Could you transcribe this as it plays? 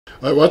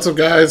Alright, what's up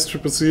guys,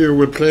 Triple C here.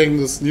 We're playing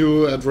this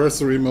new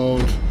Adversary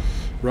mode.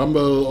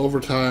 Rumble,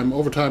 overtime,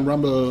 overtime,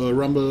 rumble,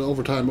 rumble,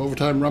 overtime,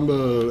 overtime,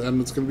 rumble, and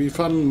it's gonna be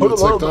fun.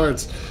 It's like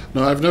darts.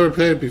 No, I've never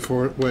played it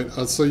before. Wait,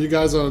 so you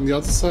guys are on the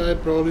other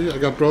side, Brody? I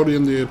got Brody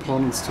in the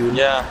opponent's team.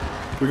 Yeah.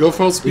 We go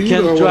full speed,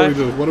 or what do we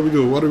do? What do we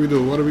do? What do we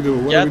do? What do we do?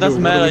 What Yeah, do we do? it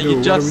doesn't matter.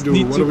 You just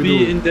need to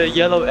be in in the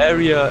yellow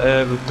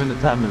area within the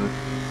time limit.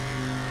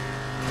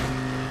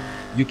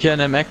 You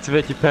can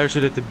activate your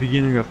parachute at the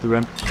beginning of the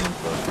ramp.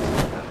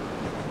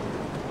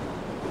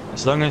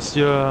 As long as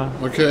you're...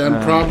 Okay,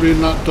 and probably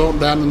don't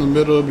land in the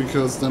middle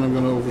because then I'm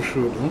gonna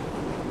overshoot, huh?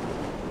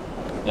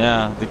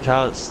 Yeah, the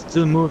car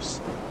still moves,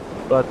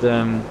 but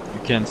you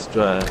can't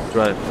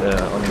drive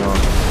on your own.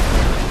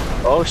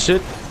 Oh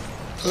shit!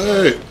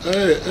 Hey,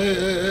 hey, hey,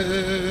 hey, hey,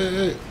 hey, hey,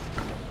 hey.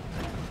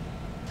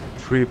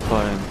 3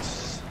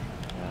 points.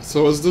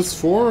 So is this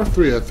 4 or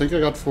 3? I think I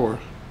got 4.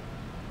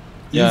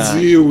 Yeah,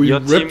 Easy, we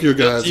ripped you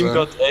guys. Your team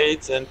got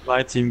 8 and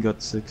my team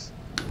got 6.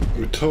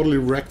 We totally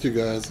wrecked you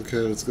guys. Okay,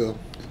 let's go.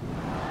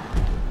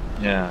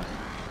 Yeah.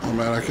 Oh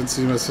man, I can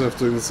see myself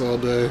doing this all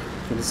day.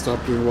 I'm gonna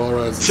stop doing wall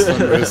rides and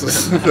stunt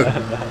races.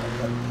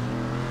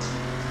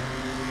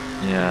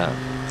 Yeah.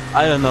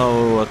 I don't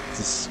know what this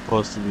is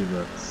supposed to be,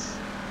 but...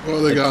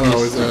 Well, they gotta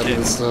always add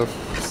this stuff,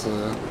 so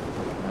yeah.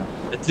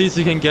 At least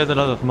you can get a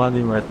lot of money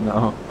right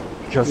now.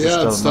 Because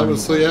yeah, it's money.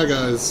 So yeah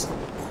guys,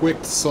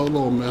 quick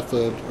solo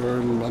method,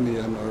 earn money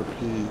and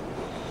RP.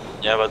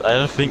 Yeah, but I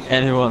don't think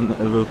anyone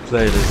will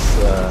play this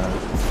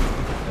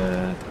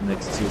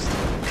next Tuesday.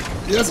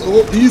 Yes,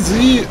 oh,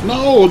 easy!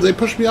 No, they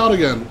pushed me out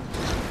again.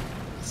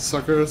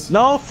 Suckers.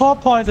 No, 4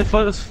 points, I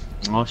thought it was...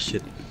 Oh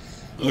shit.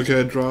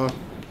 Okay, draw.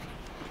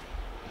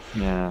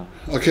 Yeah.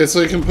 Okay, so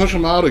you can push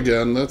them out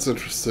again, that's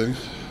interesting.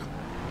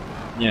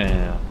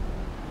 Yeah.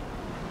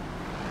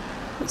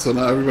 So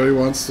now everybody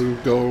wants to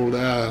go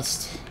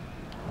last.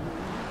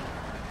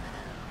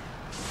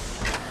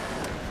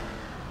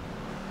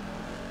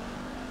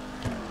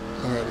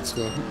 Alright, let's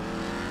go.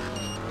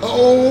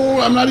 Oh,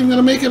 I'm not even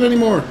gonna make it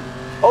anymore!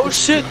 Oh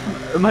shit!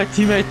 My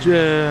teammate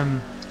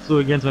flew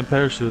against my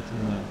parachute.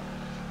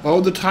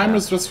 Oh, the timer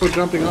is just for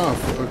jumping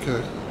off.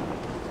 Okay.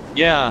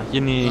 Yeah,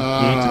 you need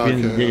to be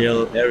in the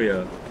yellow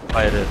area.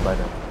 By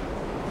that.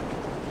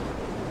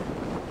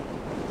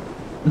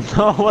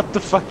 No, what the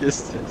fuck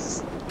is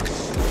this?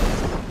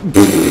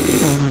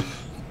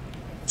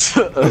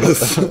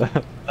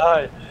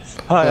 Hi,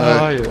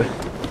 how are you?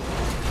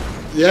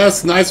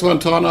 Yes, nice one,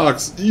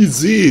 Tornox.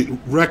 Easy,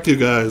 wrecked you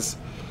guys.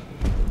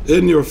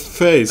 In your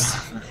face.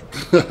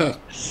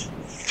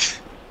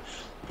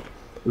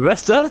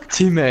 Where's the other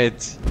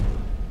teammate?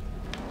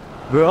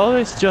 We're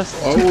always just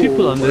 2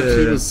 people on the...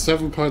 team is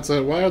 7 points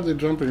ahead. Why are they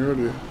jumping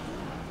early?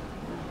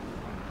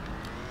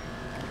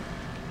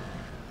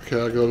 Okay,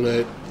 I'll go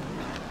late.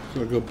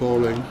 I'll go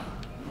bowling.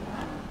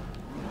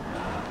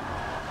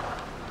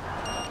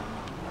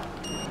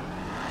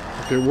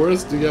 Okay,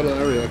 where's the yellow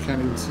area? I can't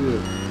even see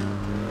it.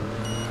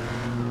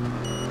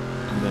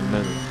 In the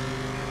middle.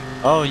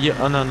 Oh, yeah.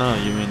 Oh, no,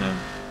 you mean...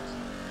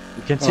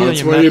 you can see on it's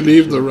your where map. you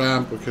leave the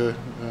ramp, okay.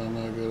 Yeah,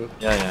 now I get it.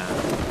 Yeah.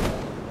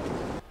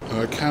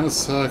 It kind of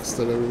sucks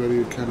that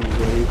everybody kind of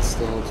waits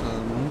the whole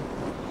time,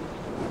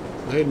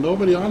 huh? Hey,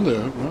 nobody on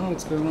there. Well,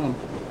 what's going on?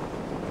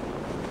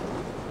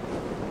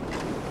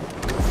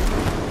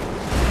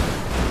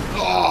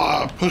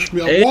 Oh, pushed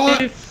me up.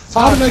 What?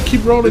 How did I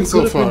keep rolling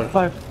so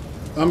far?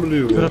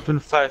 Unbelievable. Could have been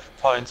 5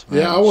 points,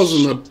 man. Yeah, I was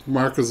in the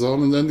marker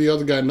zone, and then the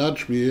other guy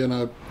nudged me, and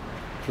I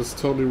just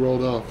totally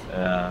rolled off.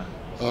 Yeah.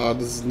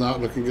 This is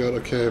not looking good.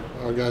 Okay,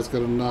 our guy's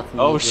gonna knock me.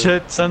 Oh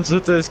shit,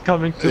 Sansuta is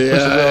coming to push it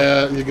up.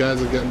 Yeah, you guys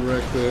are getting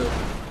wrecked there.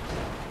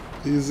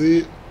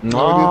 Easy.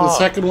 No. We need the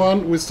second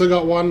one. We still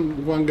got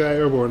one guy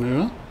airborne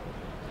here.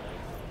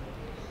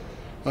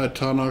 Alright,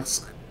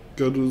 Tarnox,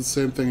 go do the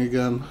same thing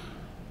again.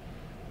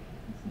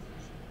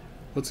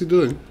 What's he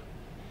doing?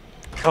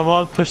 Come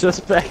on, push us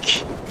back.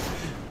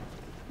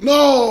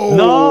 No!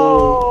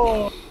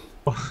 No!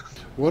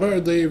 What are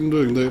they even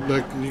doing?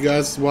 Like, you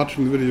guys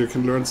watching the video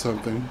can learn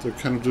something. They're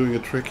kind of doing a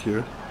trick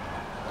here.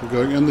 They're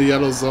going in the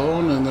yellow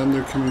zone and then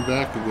they're coming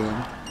back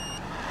again.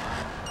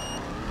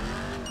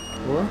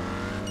 Or?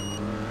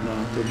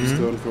 No, they're just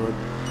going for it.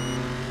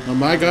 Now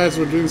my guys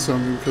were doing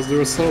something because they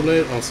were so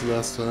late also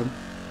last time.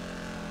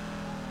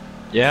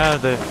 Yeah,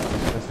 I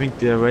think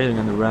they're waiting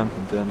on the ramp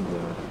and then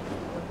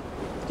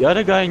the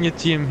other guy in your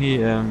team, he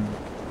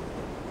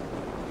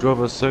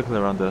drove a circle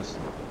around us.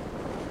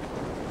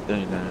 Then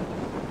he landed.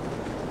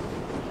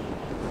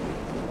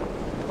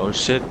 Oh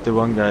shit, the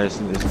one guy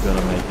isn't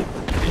gonna make it.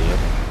 Yep.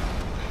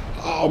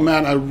 Oh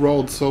man, I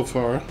rolled so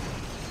far.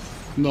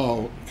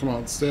 No, come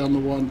on, stay on the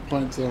 1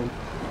 point zone.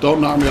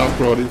 Don't knock me off,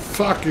 Brody.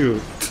 Fuck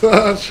you.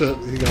 Shit,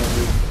 he got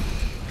me.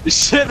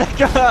 Shit, that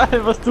guy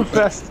was too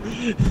fast.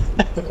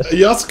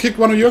 You also kicked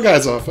one of your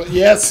guys off.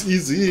 Yes,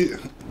 easy.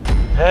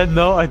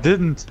 No, I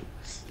didn't.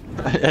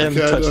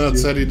 Okay,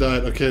 said he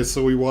died. Okay,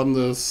 so we won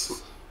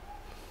this.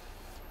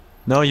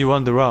 No, you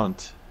won the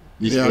round.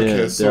 Yeah,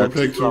 okay, so we're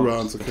playing 2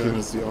 rounds. Okay,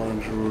 it's the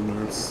orange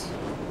rulers.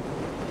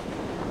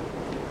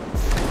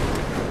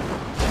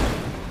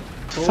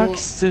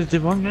 fuck's the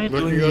one guy looking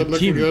doing good, the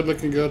looking team? good,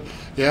 looking good.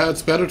 Yeah,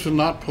 it's better to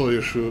not pull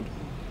your chute.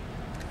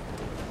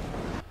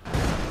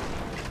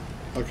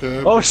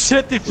 Okay. Oh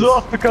shit, they flew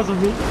off because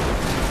of me.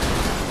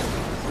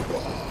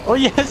 Oh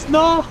yes,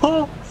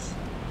 no!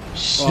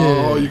 Shit.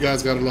 Oh, you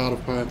guys got a lot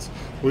of points.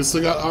 We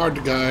still got our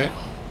guy.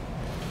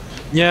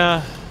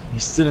 Yeah,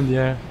 he's still in the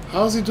air.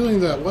 How's he doing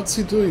that? What's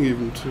he doing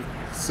even to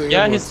say?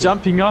 Yeah, he's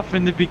jumping off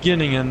in the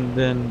beginning and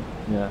then,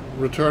 yeah.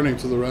 Returning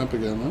to the ramp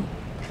again,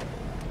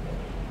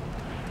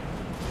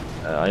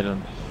 huh? I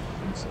don't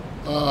think so.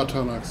 Oh,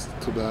 Tonax,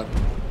 too bad.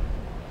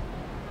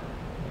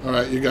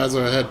 Alright, you guys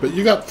are ahead, but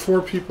you got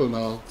 4 people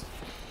now.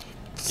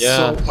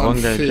 Yeah, so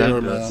one guy unfair,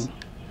 jumped man. us.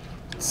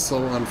 It's so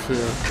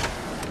unfair.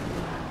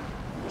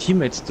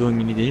 Teammates doing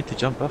me, they need to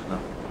jump off now.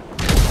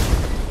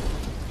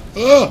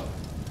 Oh!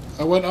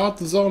 I went out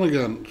the zone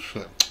again.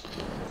 Shit.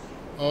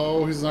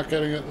 Oh, he's not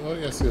getting it. Oh,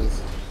 yes, he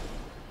is.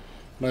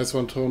 Nice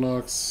one,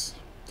 Tonax.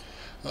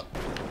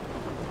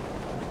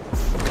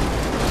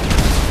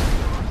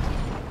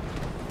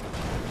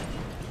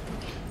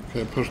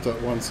 Okay, push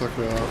that one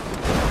sucker out.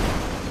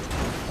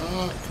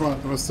 Ah, come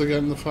on. Am I still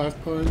getting the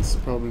 5 points?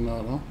 Probably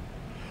not, huh?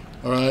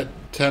 Alright,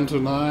 10 to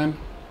 9.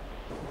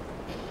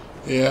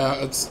 Yeah,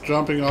 it's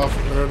jumping off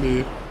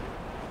early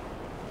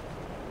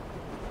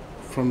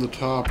from the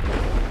top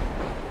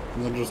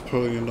and then just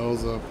pulling your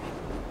nose up.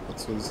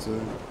 That's what it's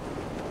doing.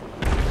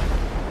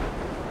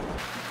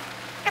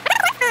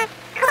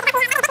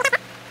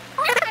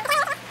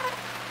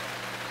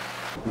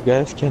 You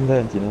guys can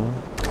land, you know?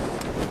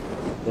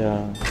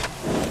 Yeah.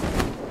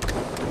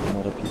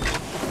 Not a piece.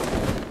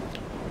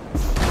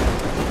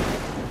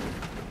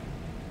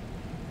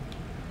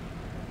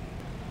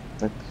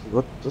 Like,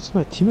 what's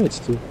my teammates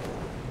do?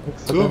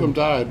 Like, 2 of them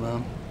died,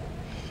 man.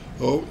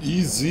 Oh,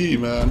 easy,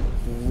 man.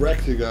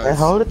 Wrecked you guys.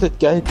 How did that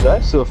guy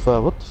drive so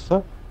far? What the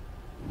fuck?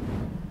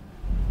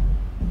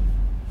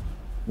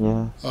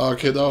 Yeah.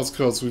 Okay, that was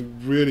close. We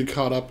really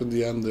caught up in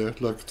the end there.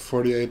 Look,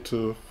 48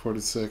 to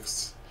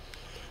 46.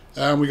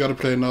 And we gotta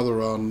play another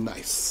round.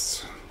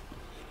 Nice.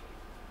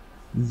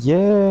 Yay!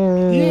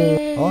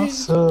 Yay!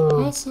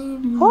 Awesome!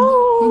 Awesome!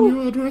 Oh! A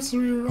new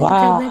adversary.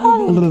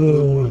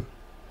 Wow!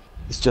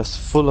 It's just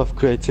full of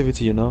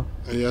creativity, you know?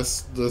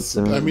 Yes, this.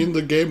 I mean,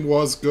 the game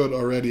was good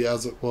already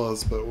as it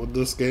was, but with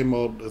this game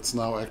mode, it's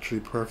now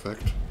actually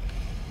perfect.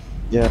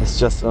 Yeah, it's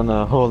just on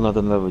a whole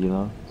nother level, you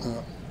know?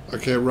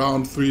 Okay,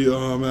 round 3.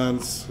 Oh man,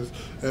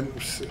 and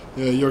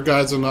yeah, your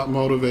guys are not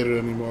motivated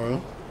anymore, huh?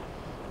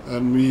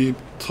 And me,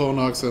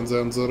 Tonax, and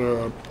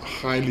Zanzura are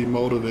highly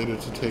motivated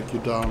to take you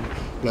down,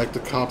 like the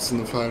cops in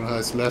the final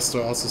heist.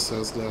 Lester also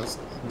says that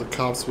the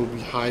cops will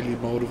be highly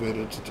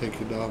motivated to take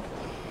you down.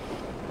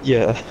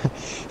 Yeah.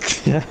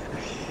 Yeah.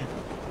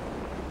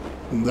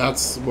 And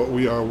that's what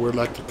we are. We're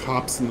like the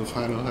cops in the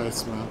final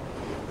heist, man.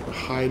 We're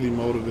highly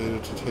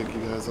motivated to take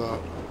you guys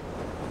out.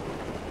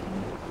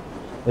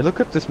 Hey, look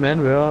at this, man.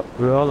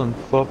 We're all on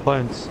 4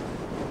 points.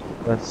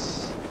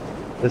 Let's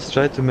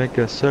try to make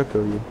a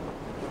circle here.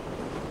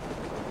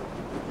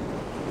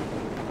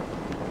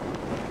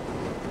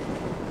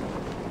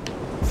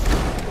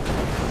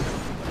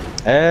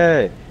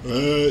 Hey!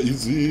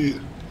 Easy.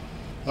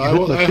 I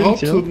hope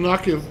to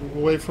knock you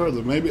way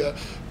further. Maybe I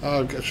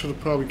should have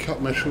probably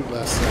cut my chute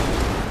last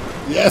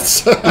time.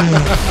 Yes!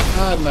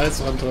 Nice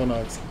one,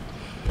 Tonax.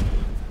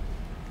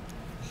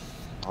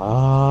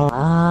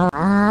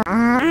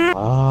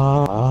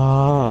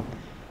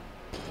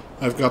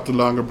 I've got the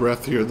longer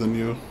breath here than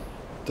you.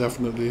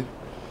 Definitely.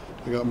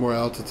 I got more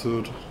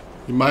altitude.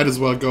 You might as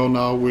well go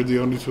now. We're the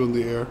only 2 in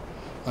the air.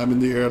 I'm in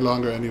the air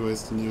longer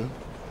anyways than you.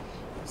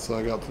 So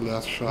I got the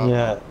last shot.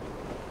 Yeah.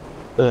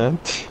 And?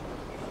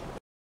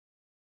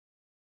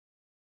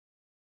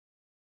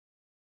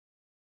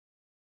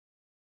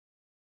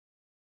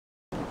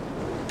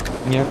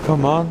 Yeah,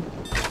 come on.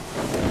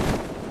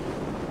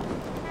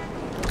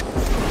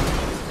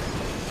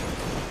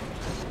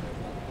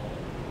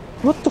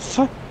 What the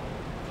fuck?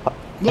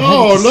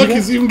 No, look,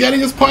 he's even getting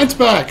his points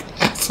back.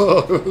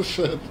 Oh,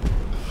 shit.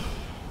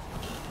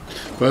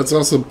 But it's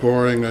also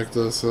boring like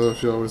this, so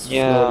if you always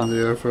float in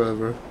the air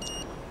forever.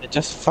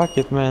 Just fuck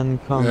it, man.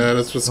 Come. Yeah,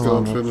 let's just go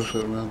and finish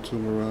it, man. 2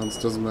 more rounds.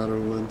 Doesn't matter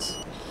who wins.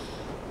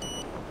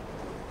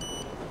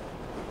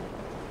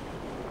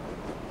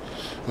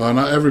 Oh,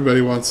 not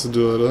everybody wants to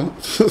do it,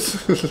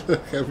 huh?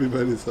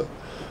 Everybody's up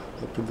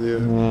in the air.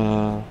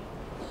 Yeah.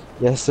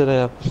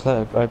 Yesterday I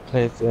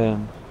played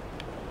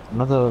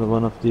another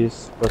one of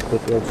these, but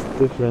that was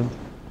different.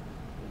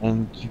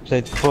 And we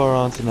played 4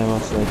 rounds and I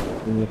was like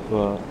in here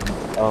for an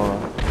hour.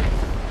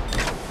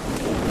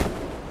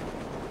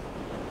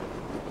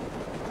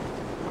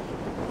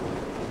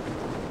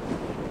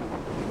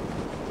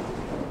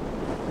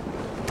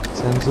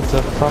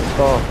 Zanzura, fuck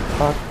off,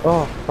 fuck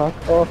off,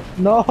 fuck off,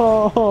 no!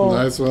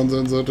 Nice one,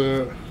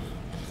 Zanzura.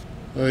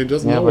 He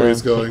doesn't know where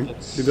he's going.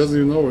 He doesn't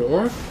even know where.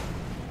 Or?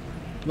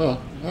 No.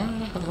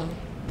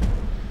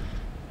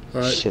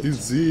 Alright,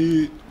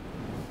 easy.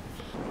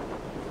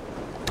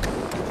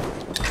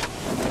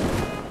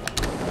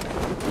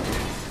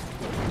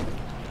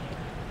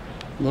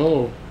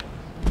 No.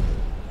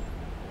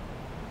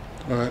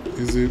 Alright,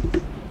 easy.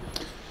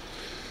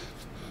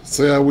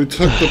 So yeah, we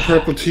took the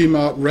purple team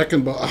out,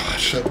 wrecking ball. Ah,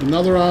 shit,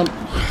 another round.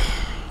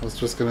 I was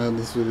just gonna end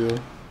this video.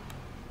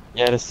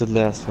 Yeah, that's the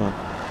last one.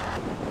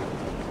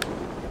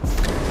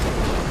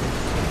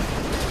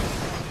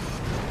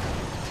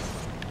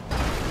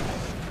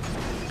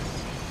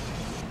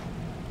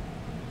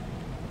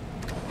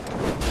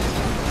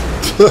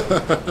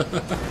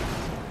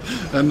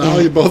 And now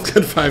you both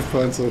get 5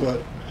 points or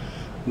what?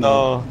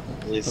 No.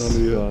 Yes.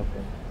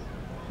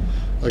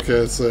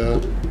 Okay, so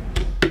yeah.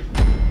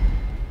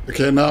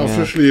 Okay, now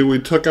officially we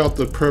took out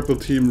the purple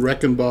team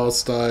wrecking ball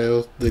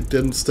style. They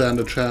didn't stand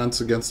a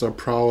chance against our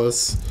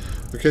prowess.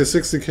 Okay,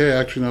 60k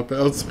actually not bad.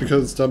 Oh, it's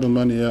because it's double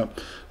money, yeah.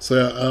 So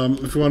yeah,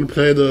 if you want to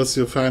play this,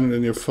 you'll find it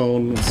in your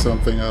phone or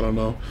something, I don't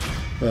know.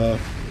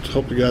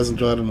 Hope you guys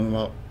enjoyed it and I'm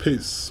out.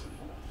 Peace.